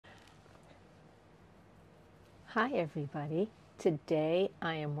Hi everybody. Today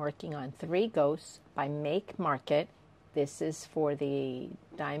I am working on 3 Ghosts by Make Market. This is for the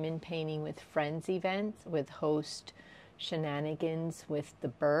Diamond Painting with Friends event with host Shenanigans with the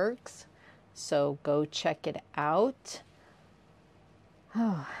Bergs. So go check it out.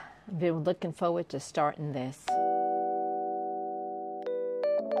 Oh, I've been looking forward to starting this.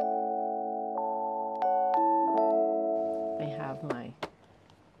 I have my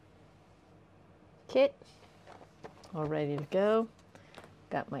kit all ready to go.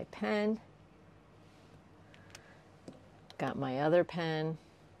 Got my pen. Got my other pen.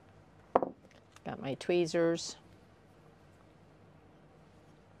 Got my tweezers.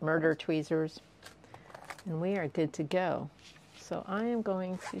 Murder tweezers. And we are good to go. So I am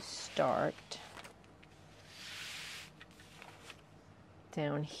going to start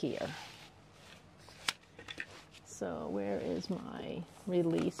down here. So where is my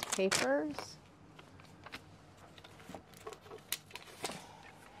release papers?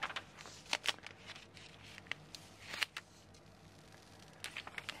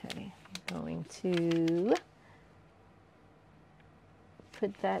 Okay, I'm going to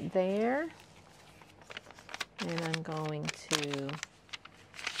put that there. And I'm going to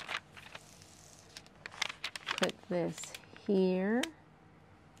put this here.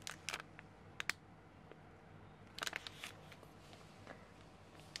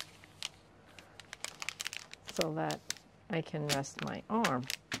 So that I can rest my arm.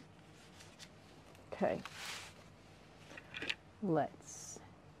 Okay. Let's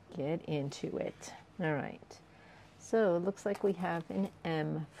get into it. All right. So it looks like we have an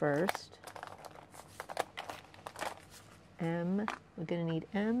M first. M, we're going to need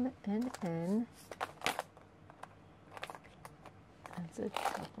M and N. That's a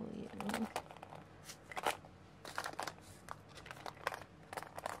W.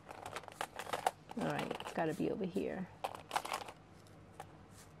 All right, it's got to be over here.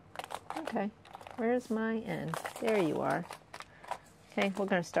 Okay, where's my N? There you are. Okay, we're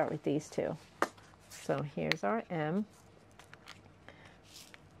going to start with these two. So here's our M.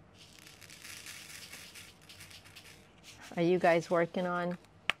 Are you guys working on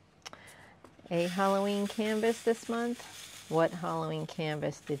a Halloween canvas this month? What Halloween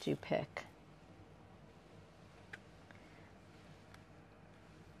canvas did you pick?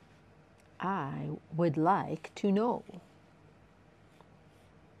 I would like to know.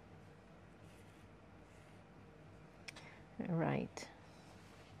 All right.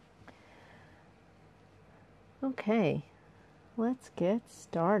 Okay, let's get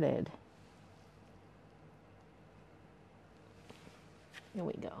started. Here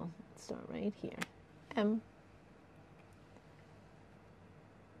we go. Let's start right here. M.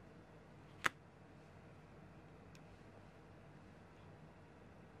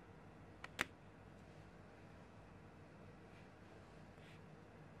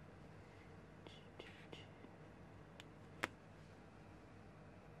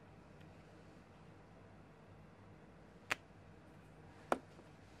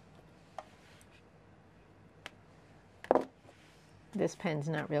 This pen's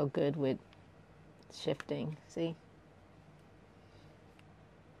not real good with shifting, see?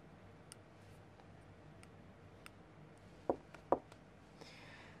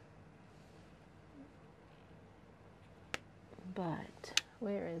 But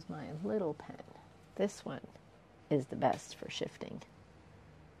where is my little pen? This one is the best for shifting.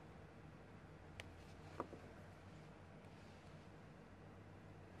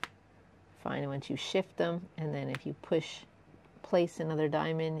 Find once you shift them, and then if you place another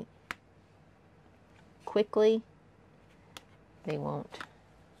diamond quickly, they won't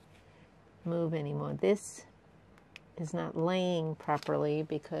move anymore. This is not laying properly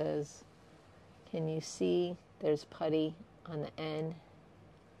because, can you see there's putty on the end,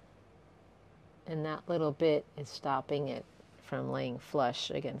 and that little bit is stopping it from laying flush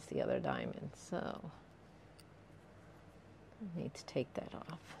against the other diamond. So I need to take that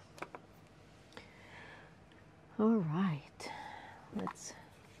off. All right, let's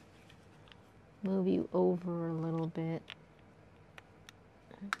move you over a little bit.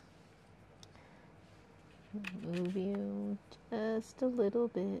 Move you just a little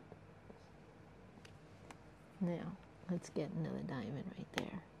bit. Now, let's get another diamond right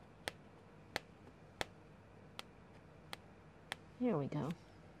there. There we go.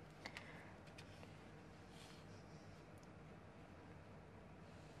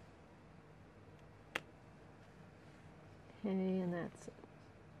 Okay, and that's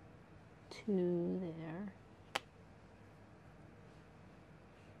 2 there.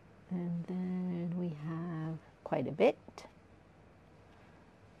 And then we have quite a bit.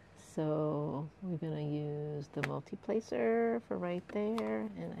 So we're going to use the multi-placer for right there,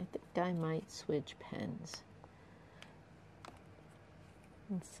 and I think I might switch pens.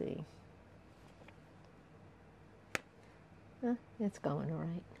 Let's see. It's going all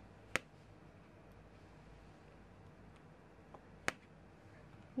right.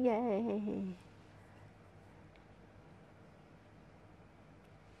 Yay!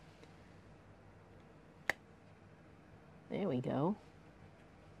 There we go.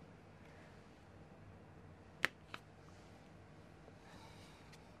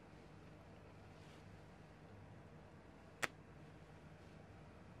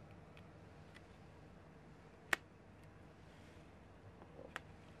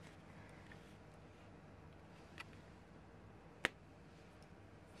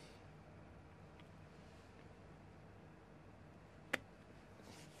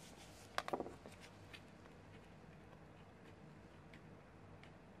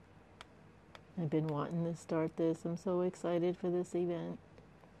 I've been wanting to start this. I'm so excited for this event.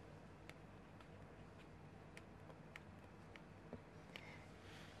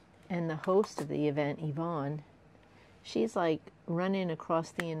 And the host of the event, Yvonne, she's like running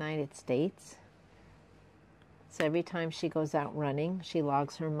across the United States. So every time she goes out running, she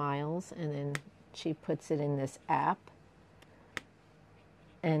logs her miles and then she puts it in this app.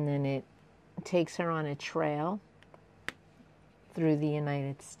 And then it takes her on a trail through the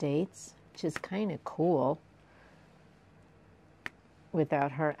United States, which is kind of cool,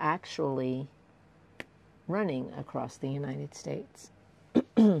 without her actually running across the United States.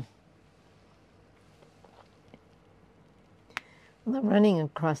 Well, running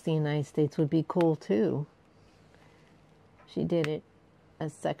across the United States would be cool too. She did it a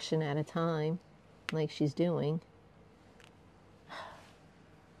section at a time, like she's doing.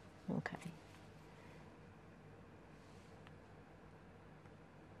 Okay.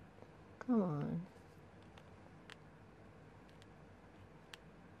 Come on.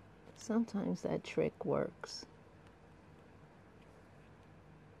 Sometimes that trick works.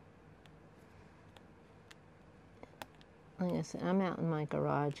 Like I said, I'm out in my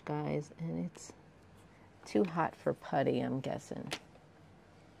garage, guys, and it's too hot for putty, I'm guessing.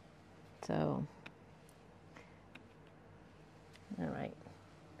 So, all right.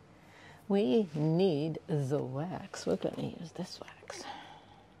 We need the wax. We're going to use this wax.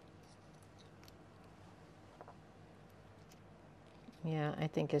 Yeah, I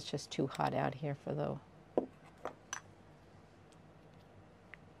think it's just too hot out here for the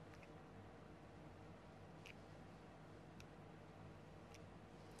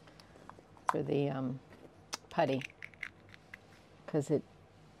putty, because it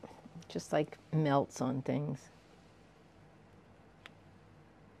just like melts on things.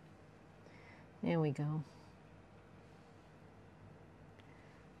 There we go.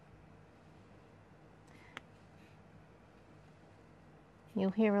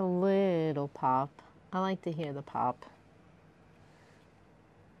 You'll hear a little pop. I like to hear the pop.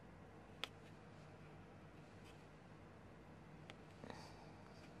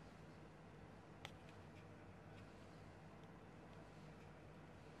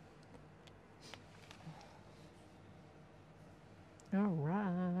 All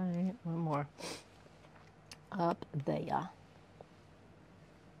right, one more. Up there.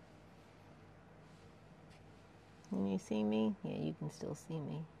 Can you see me? Yeah, you can still see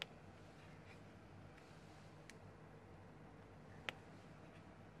me.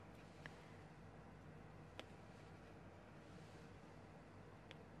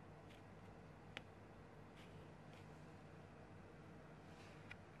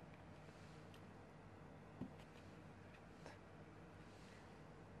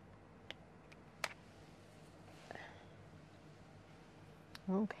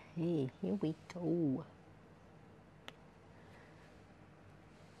 Okay, here we go.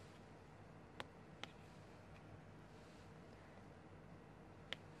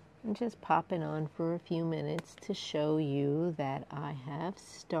 I'm just popping on for a few minutes to show you that I have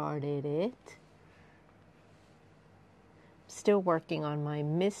started it. Still working on my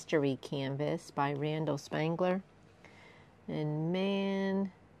mystery canvas by Randal Spangler. And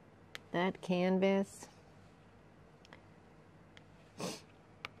man, that canvas,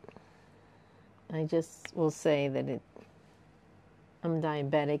 I just will say that I'm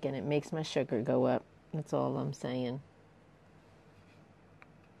diabetic and it makes my sugar go up. That's all I'm saying.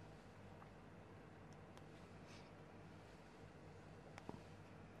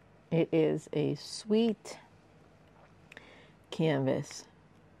 It is a sweet canvas.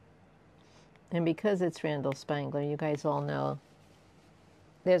 And because it's Randal Spangler, you guys all know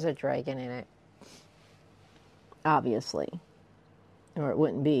there's a dragon in it. Obviously. or it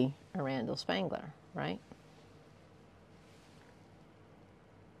wouldn't be a Randal Spangler, right?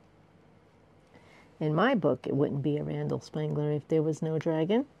 In my book, it wouldn't be a Randal Spangler if there was no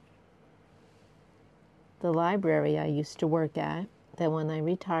dragon. The library I used to work at, the one I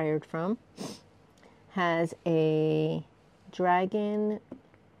retired from, has a dragon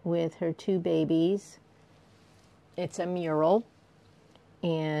with her 2 babies. It's a mural,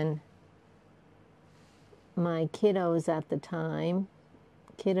 and my kiddos at the time,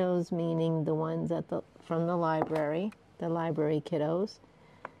 kiddos meaning the ones from the library kiddos,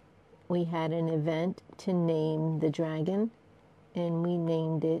 we had an event to name the dragon, and we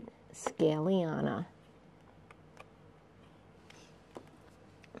named it Scaliana.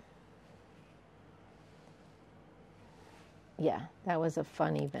 Yeah, that was a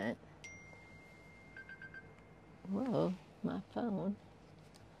fun event. Whoa, my phone.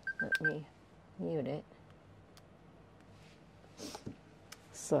 Let me mute it.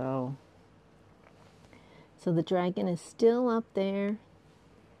 So the dragon is still up there,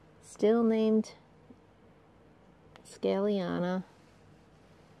 still named Scaliana.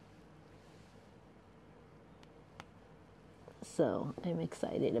 So I'm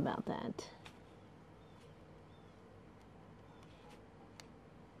excited about that.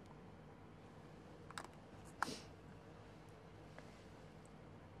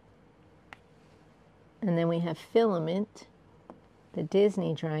 And then we have Filament, the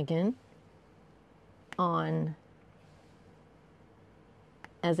Disney dragon, on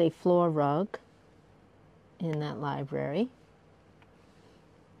as a floor rug in that library.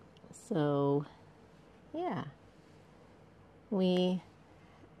 So, yeah, we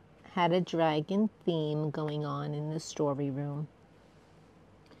had a dragon theme going on in the story room.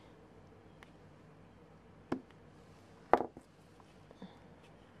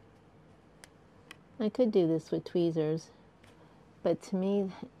 I could do this with tweezers, but to me,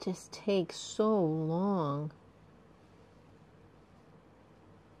 it just takes so long.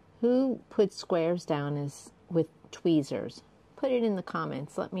 Who puts squares down with tweezers? Put it in the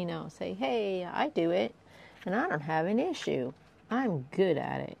comments. Let me know. Say, hey, I do it, and I don't have an issue. I'm good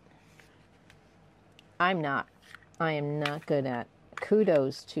at it. I am not good at.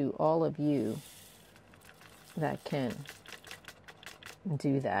 Kudos to all of you that can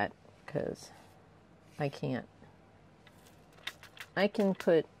do that, because I can't. I can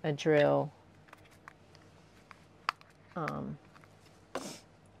put a drill.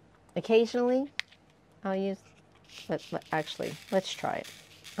 Occasionally, I'll use. Actually, let's try it.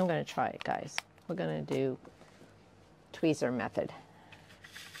 I'm going to try it, guys. We're going to do tweezer method.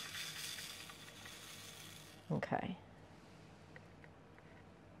 Okay.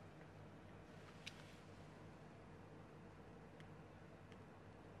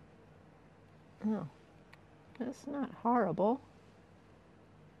 Oh, that's not horrible.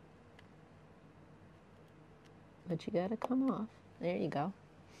 But you gotta come off. There you go.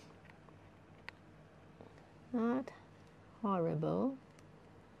 Not horrible.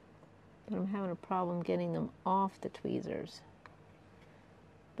 But I'm having a problem getting them off the tweezers.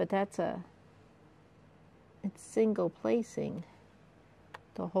 But it's single placing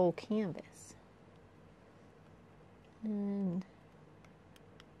the whole canvas. And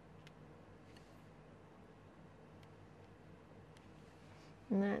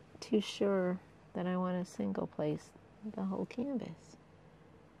I'm not too sure that I want to single place the whole canvas.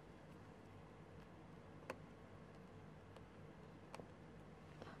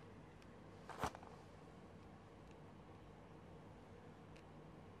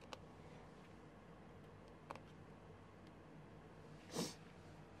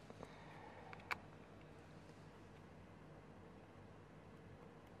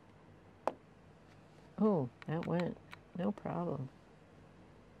 Oh, that went. No problem.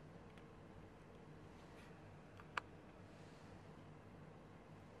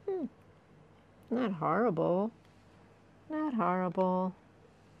 Not horrible. Not horrible.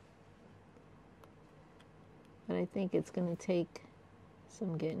 But I think it's going to take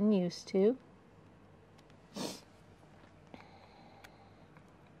some getting used to.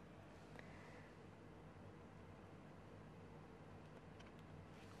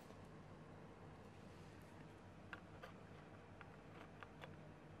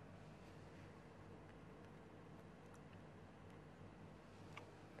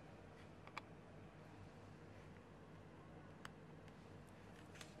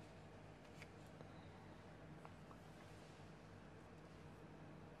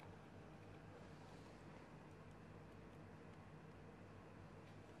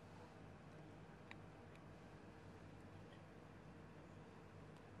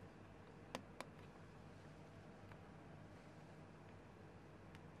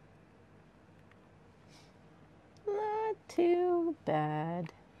 too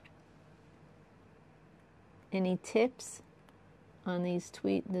bad. Any tips on the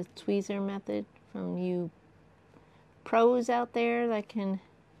tweezer method from you pros out there that can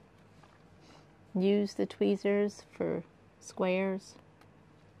use the tweezers for squares?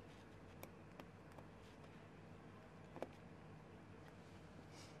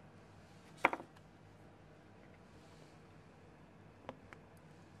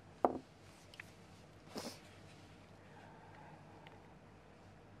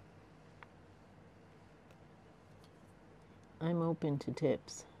 I'm open to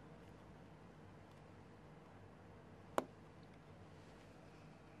tips.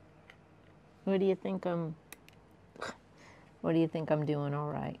 What do you think I'm doing all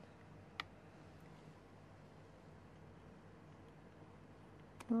right?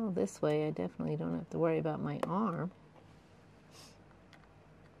 Oh, this way I definitely don't have to worry about my arm.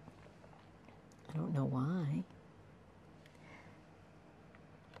 I don't know why.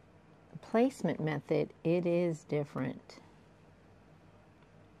 The placement method, it is different.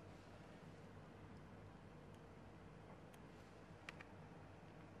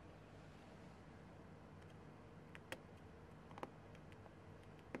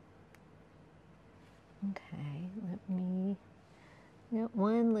 Okay, got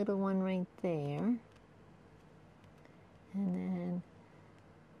one little one right there. And then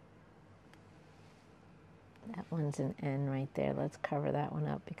that one's an N right there. Let's cover that one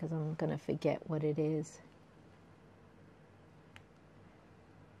up because I'm going to forget what it is.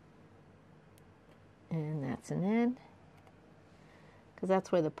 And that's an N because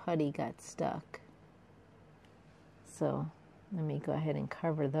that's where the putty got stuck. So let me go ahead and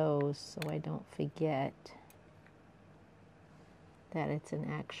cover those so I don't forget that it's an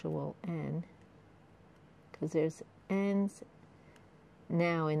actual N, because there's N's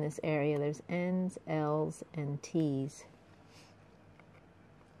now in this area. There's N's, L's, and T's.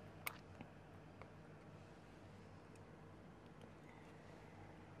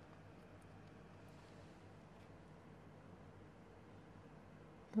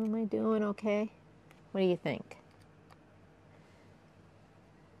 Am I doing okay? What do you think?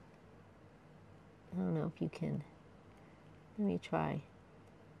 I don't know if you can. Let me try.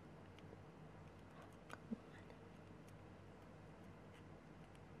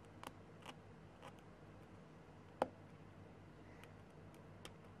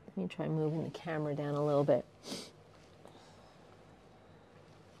 Let me try moving the camera down a little bit.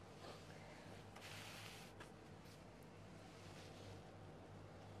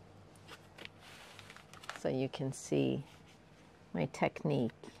 So you can see my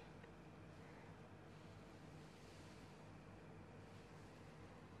technique.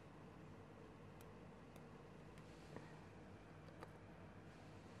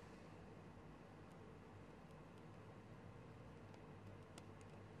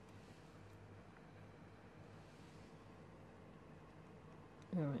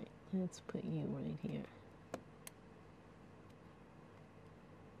 All right, let's put you right here.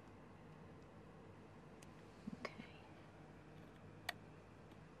 Okay.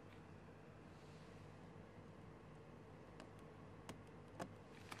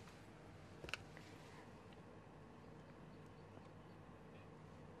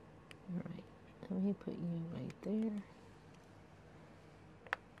 All right, let me put you right there.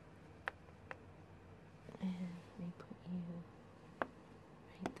 And let me put you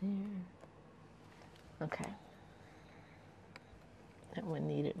right there. Okay. That one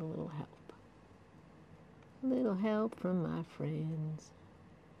needed a little help. A little help from my friends.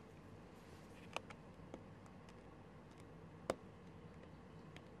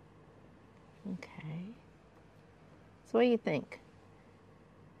 Okay. So what do you think?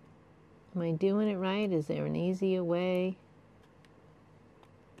 Am I doing it right? Is there an easier way?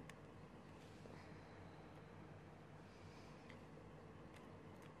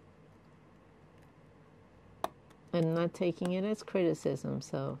 I'm not taking it as criticism,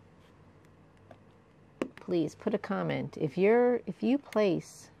 so please put a comment. If you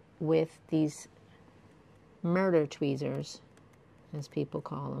place with these murder tweezers, as people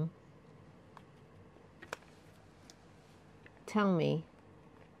call them, tell me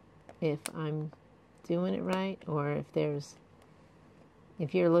if I'm doing it right, or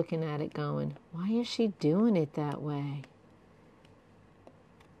if you're looking at it going, why is she doing it that way?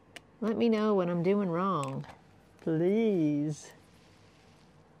 Let me know what I'm doing wrong. Please.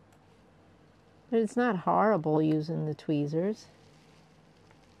 But it's not horrible using the tweezers.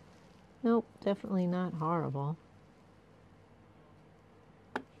 Nope, definitely not horrible.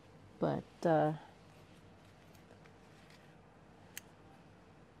 But,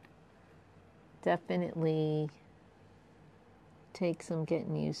 definitely take some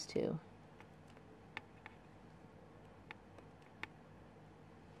getting used to.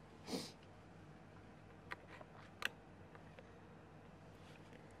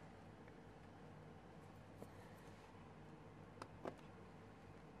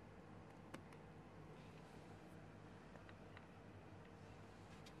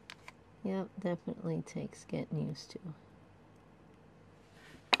 Yep, definitely takes getting used to.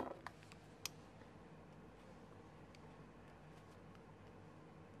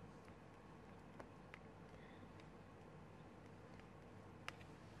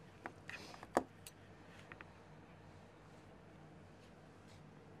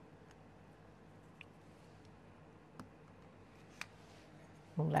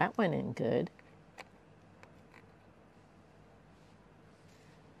 Well, that went in good.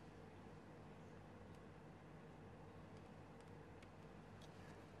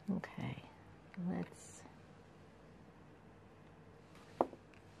 Okay, let's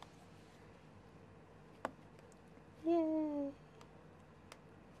yay.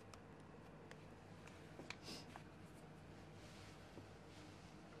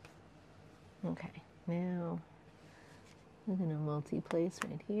 Okay, now we're going to multi-place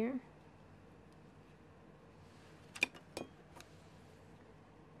right here.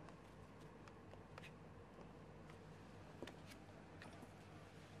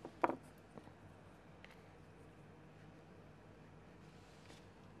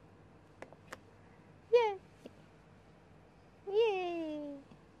 Yay! Yay!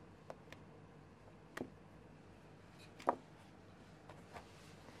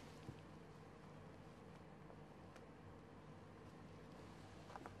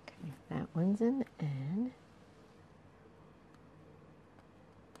 Okay, that one's an N.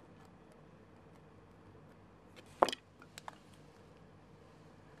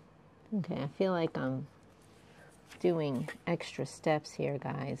 Okay, I feel like I'm doing extra steps here,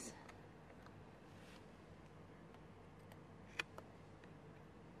 guys.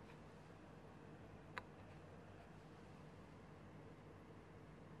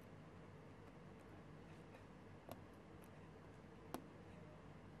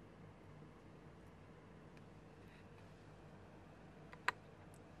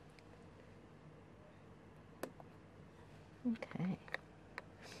 Okay.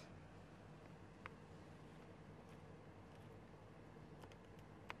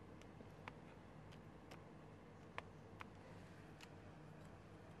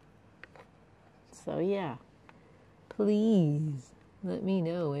 So yeah, please let me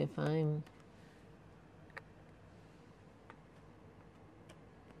know if I'm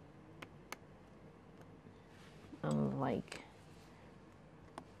like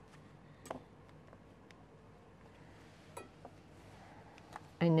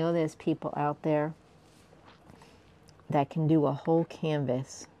I know there's people out there that can do a whole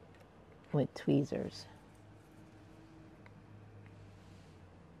canvas with tweezers.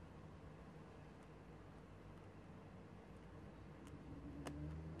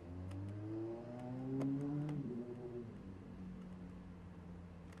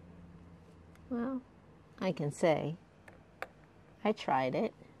 Well, I can say I tried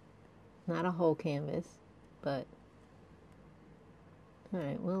it. Not a whole canvas, but all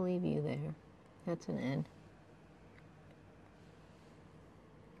right, we'll leave you there. That's an N.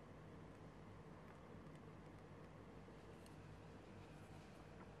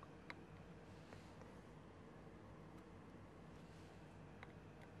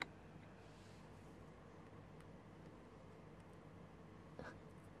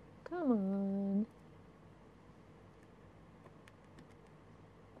 Come on.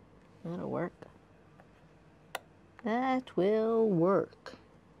 That'll work. That will work.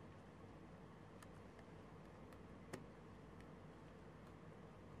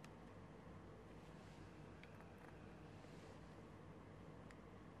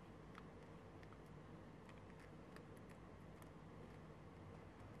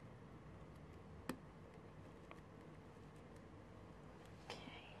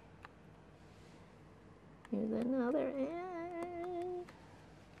 Here's another N.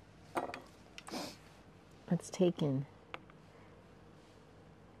 It's taken.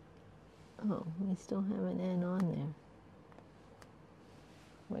 Oh, we still have an N on there.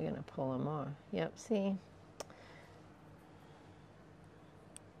 We're going to pull them off. Yep, see?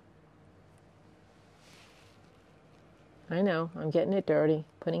 I know, I'm getting it dirty,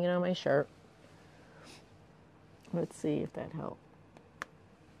 putting it on my shirt. Let's see if that helped.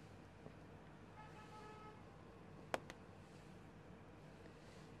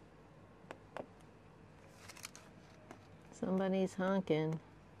 Somebody's honking.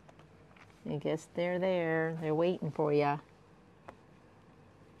 I guess they're there. They're waiting for ya.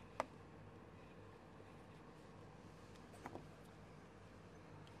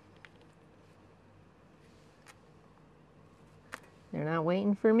 They're not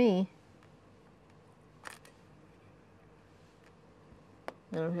waiting for me.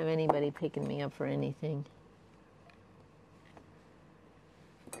 I don't have anybody picking me up for anything.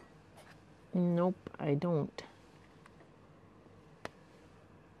 Nope, I don't.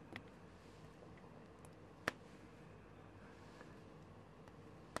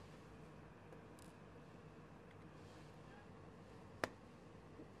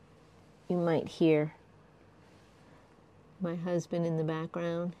 You might hear my husband in the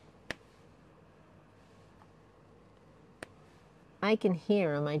background. I can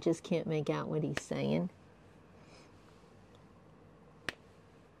hear him, I just can't make out what he's saying.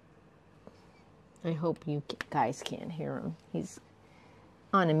 I hope you guys can't hear him. He's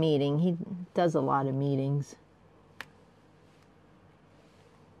on a meeting. He does a lot of meetings.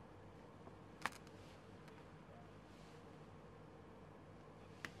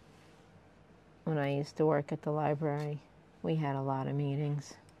 When I used to work at the library, we had a lot of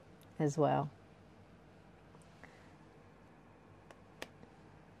meetings as well.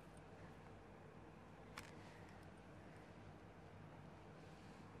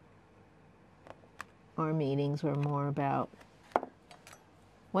 Our meetings were more about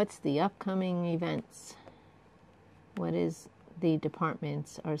what's the upcoming events, what is the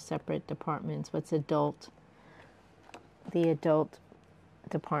departments or separate departments, what's the adult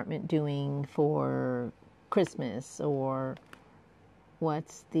department doing for Christmas, or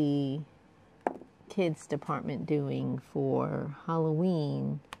what's the kids department doing for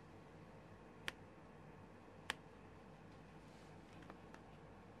Halloween.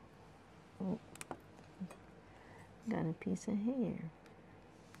 Got a piece of hair.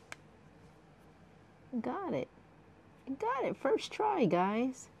 Got it. Got it. First try,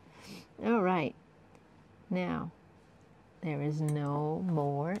 guys. All right. Now, there is no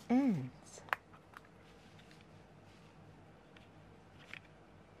more ends.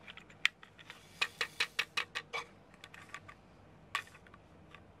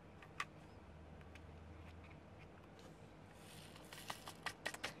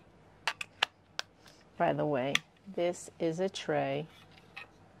 By the way, this is a tray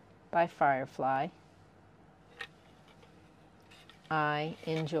by Firefly. I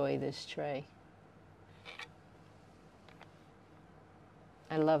enjoy this tray.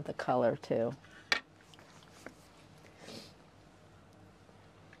 I love the color too.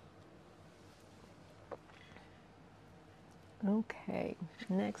 Okay,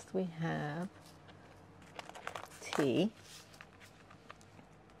 next we have teas.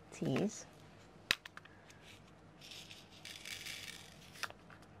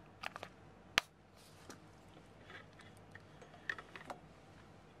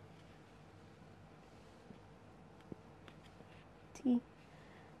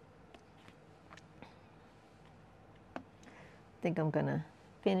 I think I'm gonna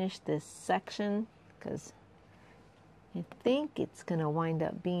finish this section because I think it's gonna wind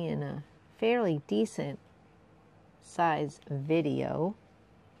up being a fairly decent size video.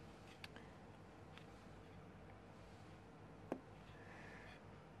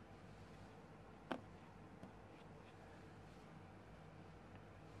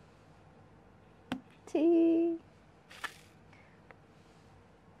 Tea.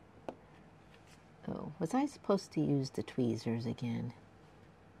 Oh, was I supposed to use the tweezers again?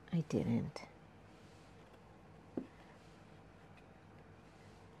 I didn't.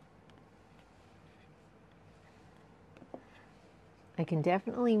 I can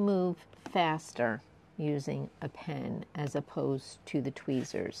definitely move faster using a pen as opposed to the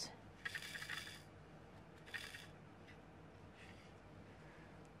tweezers.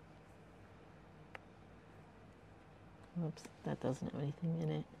 Oops, that doesn't have anything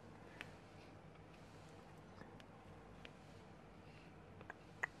in it.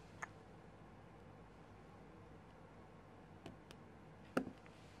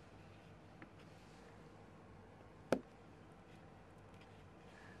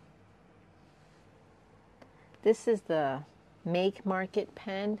 This is the Make Market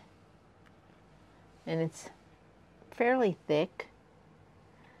pen, and it's fairly thick,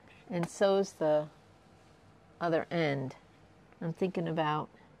 and so's the other end. I'm thinking about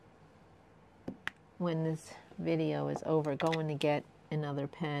when this video is over going to get another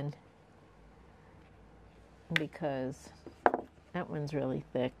pen because that one's really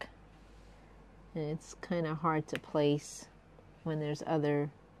thick and it's kind of hard to place when there's other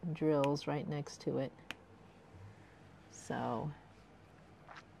drills right next to it. So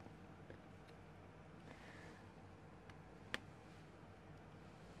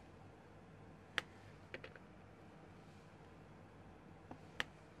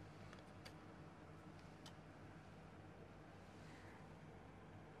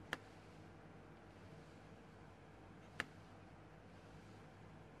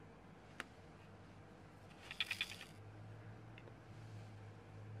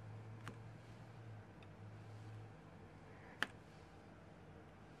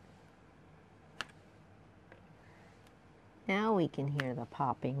Now we can hear the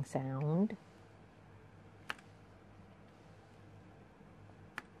popping sound.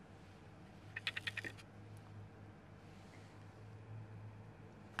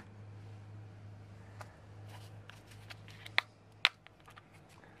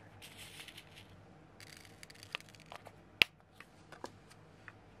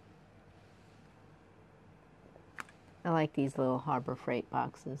 I like these little Harbor Freight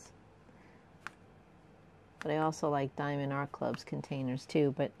boxes. But I also like Diamond Art Club's containers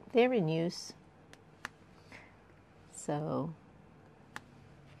too, but they're in use. So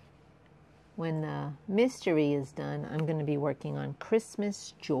when the mystery is done, I'm going to be working on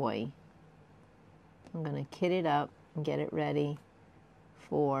Christmas Joy. I'm going to kit it up and get it ready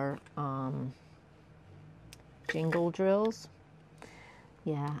for jingle drills.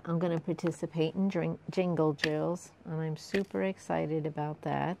 Yeah, I'm going to participate in jingle drills, and I'm super excited about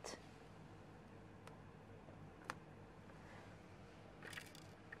that.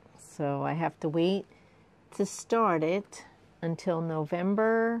 So I have to wait to start until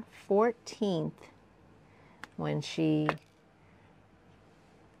November 14th, when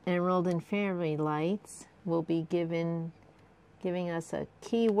Emerald and Fairy Lights will be giving us a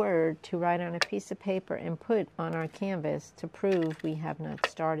keyword to write on a piece of paper and put on our canvas to prove we have not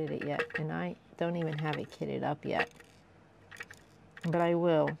started it yet. And I don't even have it kitted up yet. But I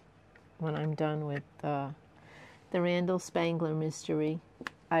will when I'm done with the Randal Spangler mystery.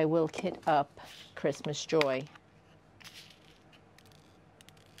 I will kit up Christmas Joy.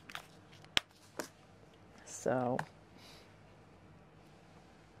 So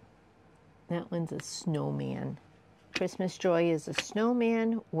that one's a snowman. Christmas Joy is a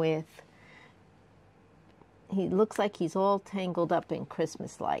snowman with, he looks like he's all tangled up in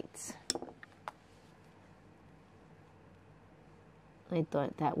Christmas lights. I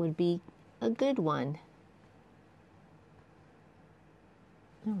thought that would be a good one.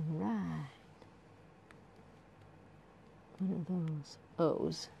 All right. What are those?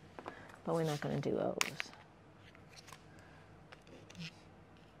 O's. But we're not going to do O's.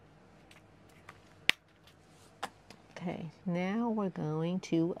 Okay, now we're going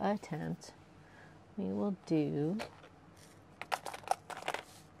to attempt, we will do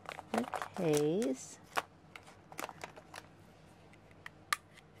the case.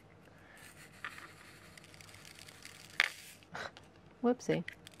 Whoopsie.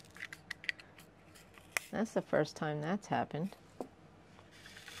 That's the first time that's happened.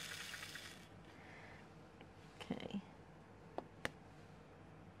 Okay.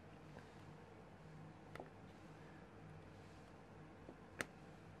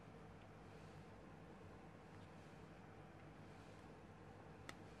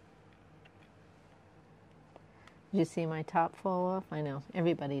 Did you see my top fall off? I know,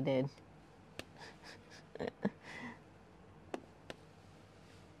 everybody did.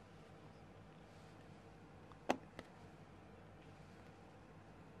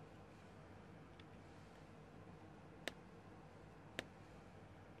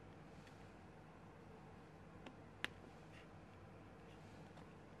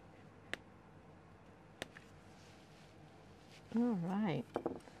 All right.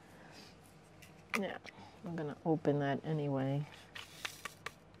 Now, I'm going to open that anyway.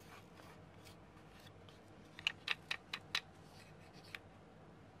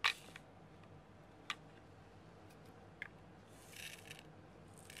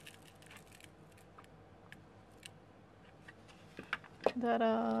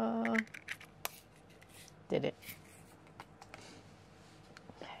 Ta-da! Did it.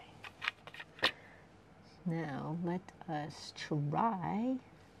 Okay. Now, let us try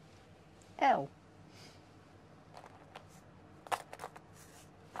L.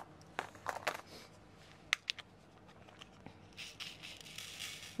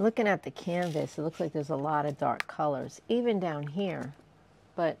 Looking at the canvas, it looks like there's a lot of dark colors, even down here,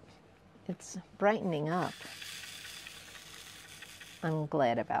 but it's brightening up. I'm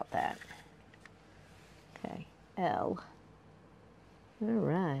glad about that. Okay, L. All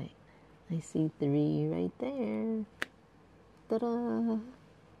right, I see 3 right there. Ta-da!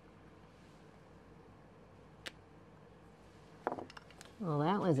 Well,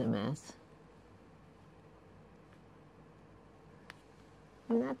 that was a mess.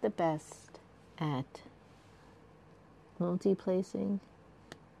 I'm not the best at multi-placing,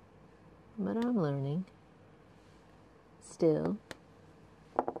 but I'm learning. Still,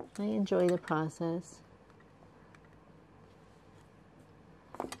 I enjoy the process.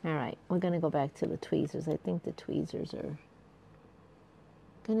 All right, we're going to go back to the tweezers. I think the tweezers are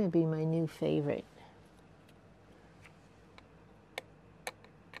going to be my new favorite.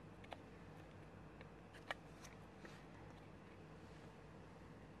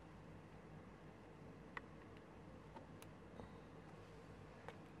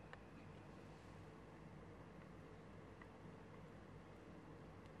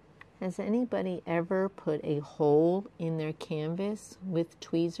 Has anybody ever put a hole in their canvas with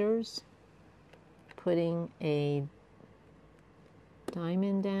tweezers? Putting a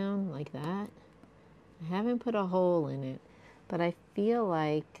diamond down like that? I haven't put a hole in it, but I feel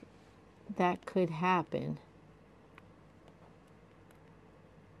like that could happen.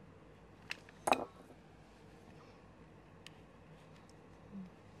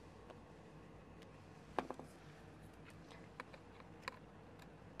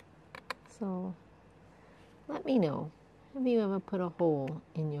 So let me know. Have you ever put a hole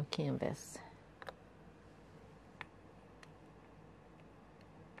in your canvas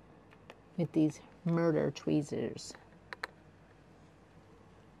with these murder tweezers?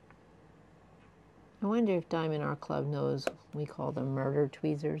 I wonder if Diamond Art Club knows we call them murder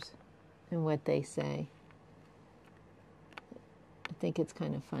tweezers and what they say. I think it's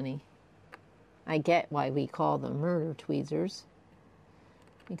kind of funny. I get why we call them murder tweezers,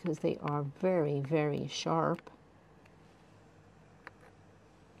 because they are very, very sharp.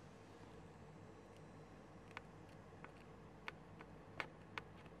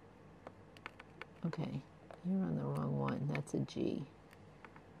 Okay, you're on the wrong one. That's a G.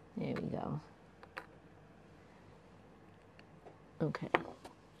 There we go. Okay,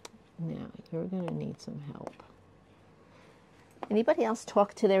 now you're going to need some help. Anybody else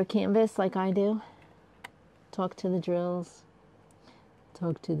talk to their canvas like I do? Talk to the drills.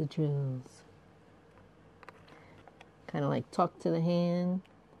 Talk to the drills. Kind of like talk to the hand,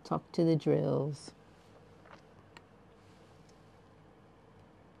 talk to the drills.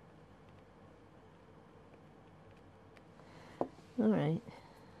 All right,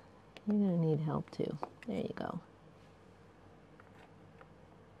 you're going to need help too. There you go.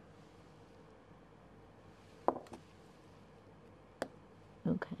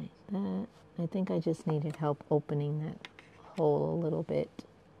 Okay, that, I think I just needed help opening that hole a little bit.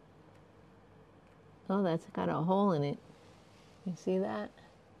 Oh, that's got a hole in it. You see that?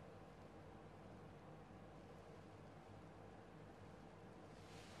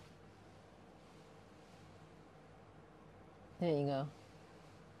 There you go.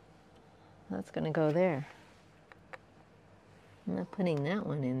 That's going to go there. I'm not putting that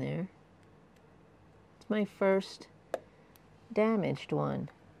one in there. It's my first damaged one.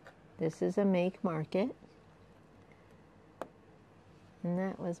 This is a Make Market. And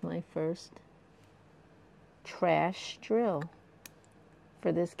that was my first trash drill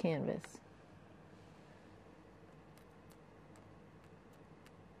for this canvas.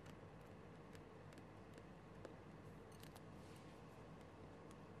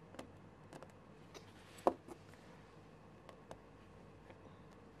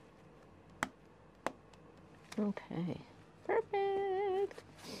 Okay, perfect.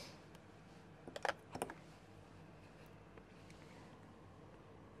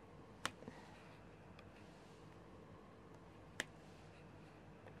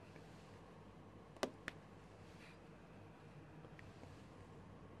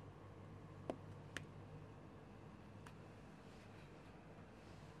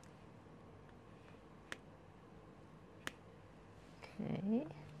 Okay.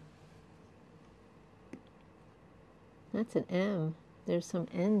 That's an M. There's some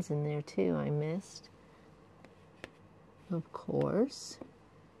N's in there too I missed. Of course.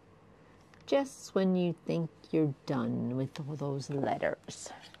 Just when you think you're done with all those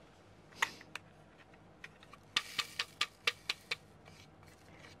letters.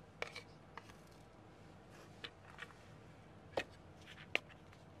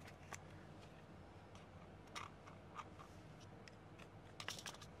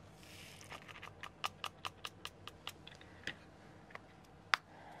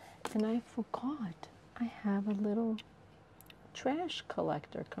 And I forgot, I have a little trash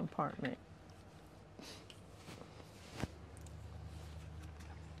collector compartment.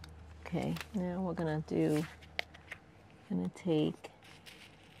 Okay, now we're gonna take,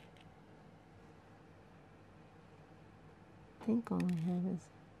 I think all I have is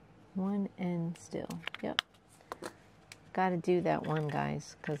one end still. Yep. Gotta do that one,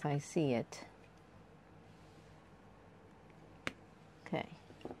 guys, because I see it. Okay.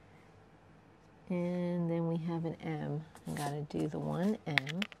 And then we have an M. I gotta do the one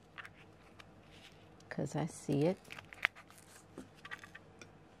M because I see it.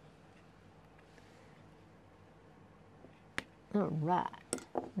 All right,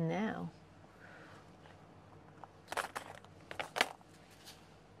 now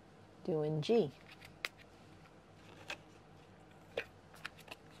doing G.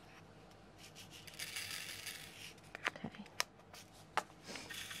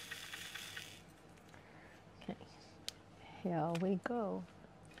 Here we go.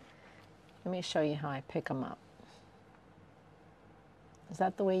 Let me show you how I pick them up. Is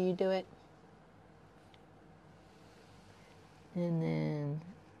that the way you do it? And then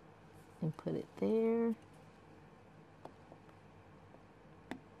you put it there.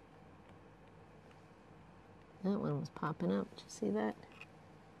 That one was popping up. Did you see that?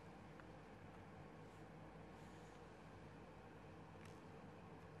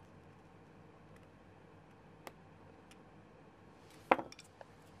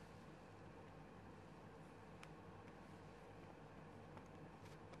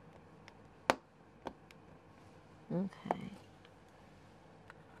 Okay.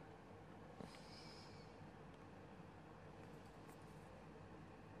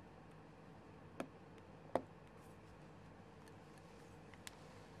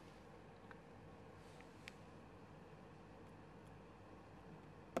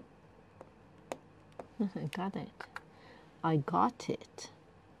 I got it. I got it.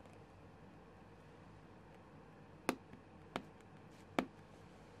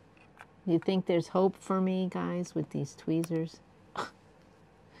 You think there's hope for me, guys, with these tweezers?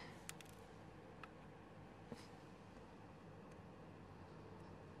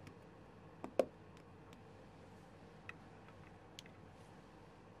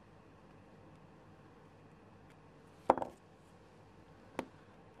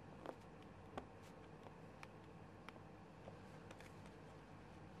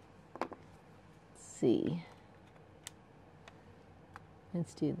 See.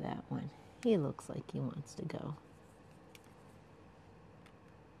 Let's do that one. He looks like he wants to go.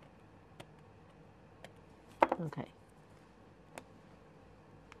 Okay.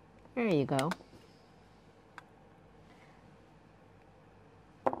 There you go.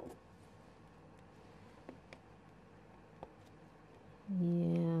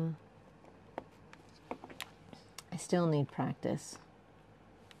 Yeah. I still need practice.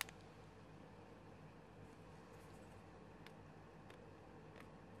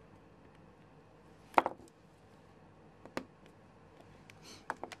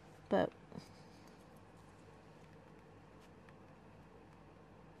 But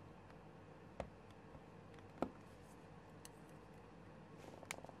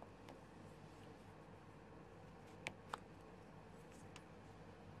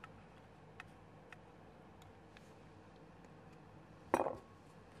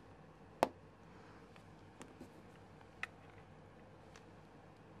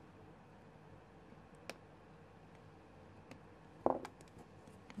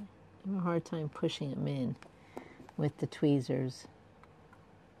I have a hard time pushing them in with the tweezers.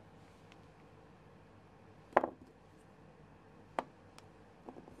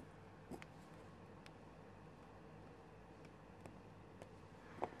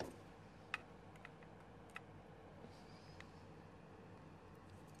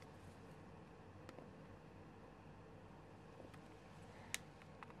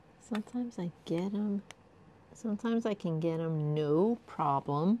 Sometimes I get them. Sometimes I can get them no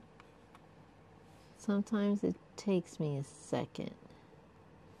problem. Sometimes it takes me a second.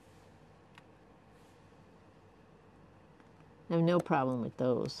 I have no problem with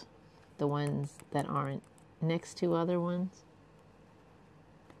those. The ones that aren't next to other ones.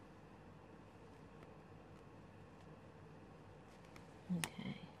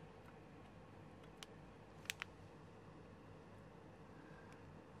 Okay.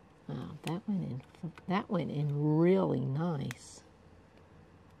 Wow, that went in really nice.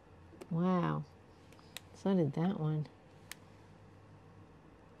 Wow. So did that one.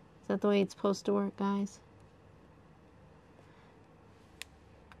 Is that the way it's supposed to work, guys?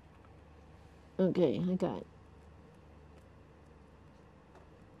 Okay, I got it.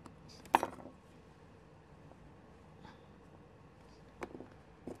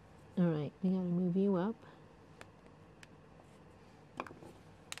 All right, we gotta move you up.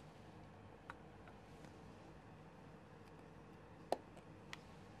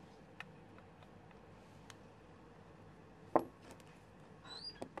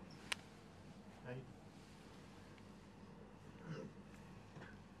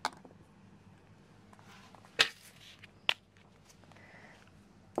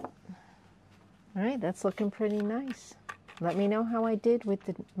 All right, that's looking pretty nice. Let me know how I did with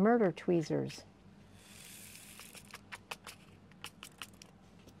the murder tweezers.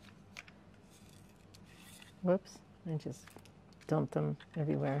 Whoops, I just dumped them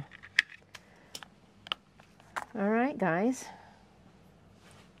everywhere. All right, guys.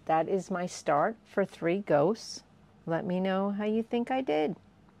 That is my start for 3 ghosts. Let me know how you think I did.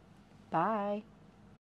 Bye.